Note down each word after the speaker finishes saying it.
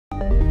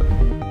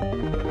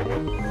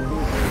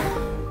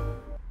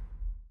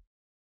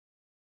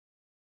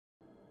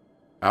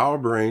Our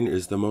brain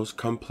is the most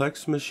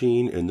complex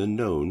machine in the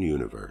known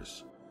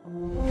universe.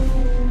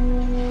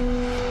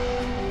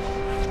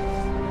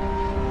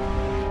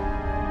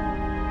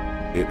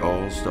 It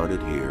all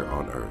started here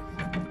on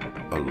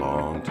Earth, a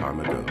long time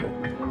ago.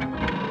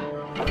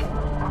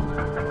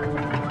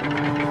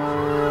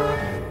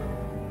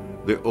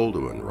 The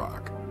Oldowan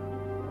Rock.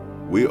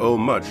 We owe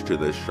much to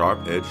this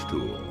sharp-edged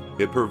tool.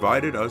 It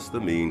provided us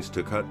the means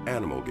to cut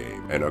animal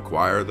game and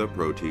acquire the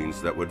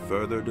proteins that would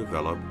further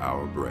develop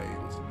our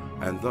brains,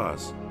 and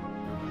thus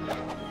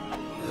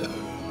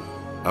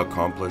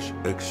accomplish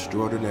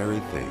extraordinary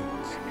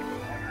things.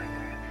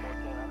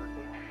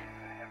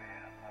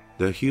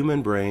 The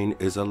human brain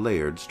is a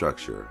layered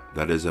structure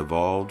that is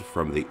evolved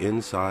from the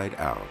inside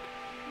out.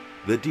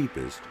 The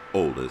deepest,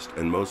 oldest,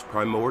 and most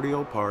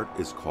primordial part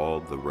is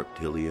called the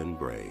reptilian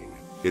brain.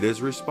 It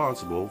is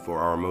responsible for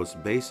our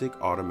most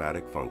basic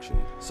automatic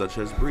functions, such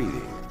as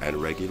breathing and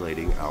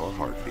regulating our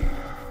heartbeat.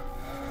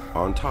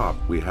 On top,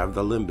 we have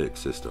the limbic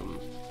system,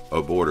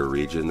 a border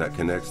region that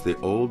connects the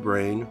old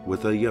brain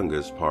with the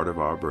youngest part of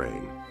our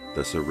brain,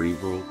 the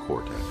cerebral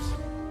cortex.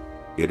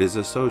 It is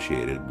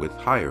associated with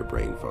higher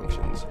brain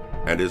functions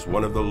and is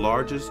one of the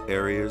largest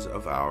areas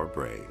of our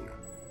brain.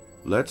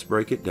 Let's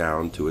break it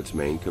down to its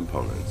main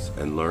components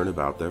and learn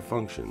about their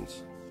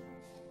functions.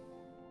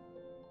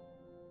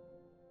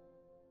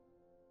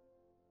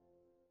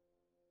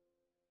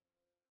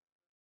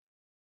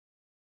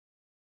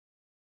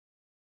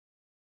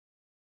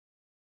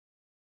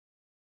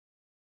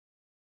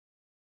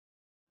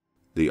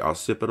 The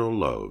occipital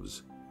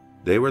lobes.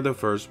 They were the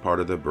first part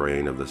of the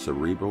brain of the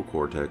cerebral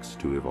cortex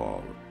to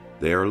evolve.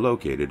 They are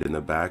located in the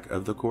back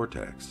of the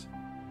cortex.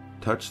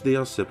 Touch the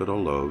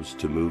occipital lobes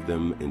to move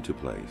them into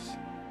place.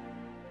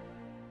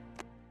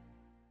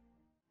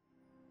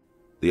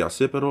 The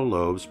occipital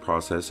lobes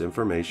process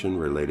information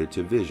related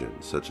to vision,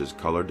 such as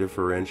color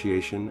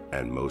differentiation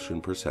and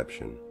motion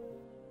perception.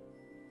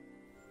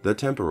 The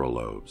temporal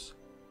lobes.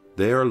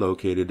 They are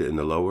located in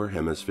the lower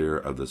hemisphere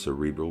of the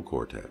cerebral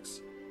cortex.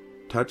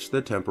 Touch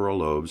the temporal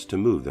lobes to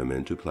move them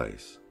into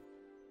place.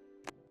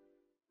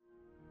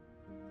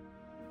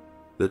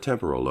 The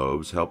temporal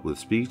lobes help with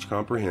speech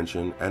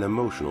comprehension and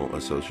emotional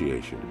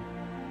association.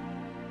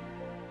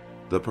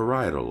 The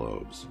parietal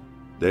lobes.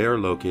 They are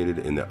located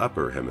in the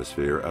upper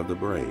hemisphere of the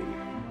brain.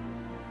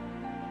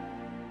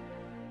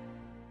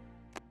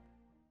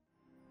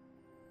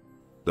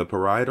 The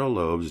parietal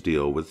lobes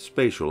deal with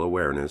spatial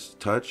awareness,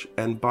 touch,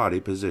 and body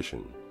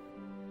position.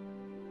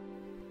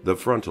 The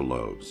frontal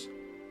lobes,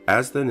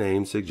 as the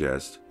name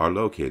suggests, are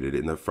located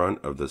in the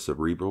front of the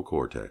cerebral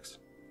cortex.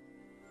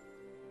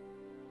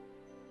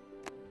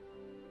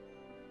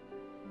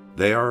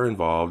 They are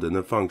involved in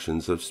the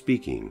functions of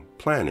speaking,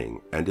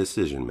 planning, and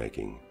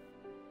decision-making.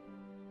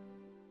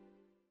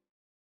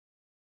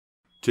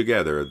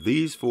 Together,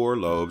 these four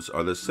lobes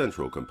are the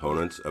central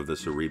components of the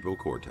cerebral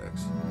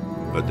cortex,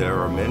 but there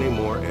are many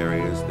more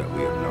areas that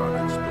we have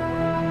not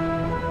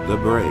explored. The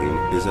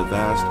brain is a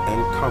vast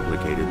and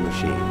complicated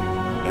machine,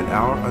 and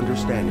our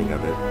understanding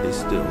of it is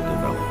still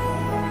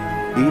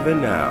developing.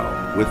 Even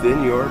now,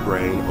 within your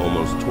brain,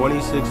 almost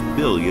 26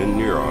 billion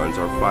neurons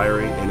are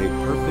firing in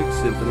a perfect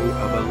symphony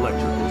of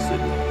electrical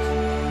signals.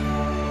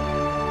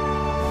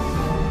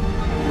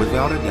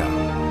 Without a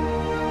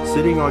doubt,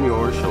 sitting on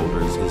your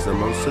shoulders is the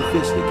most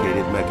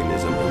sophisticated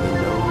mechanism in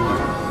the known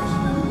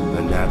universe,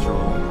 the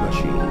natural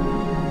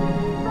machine.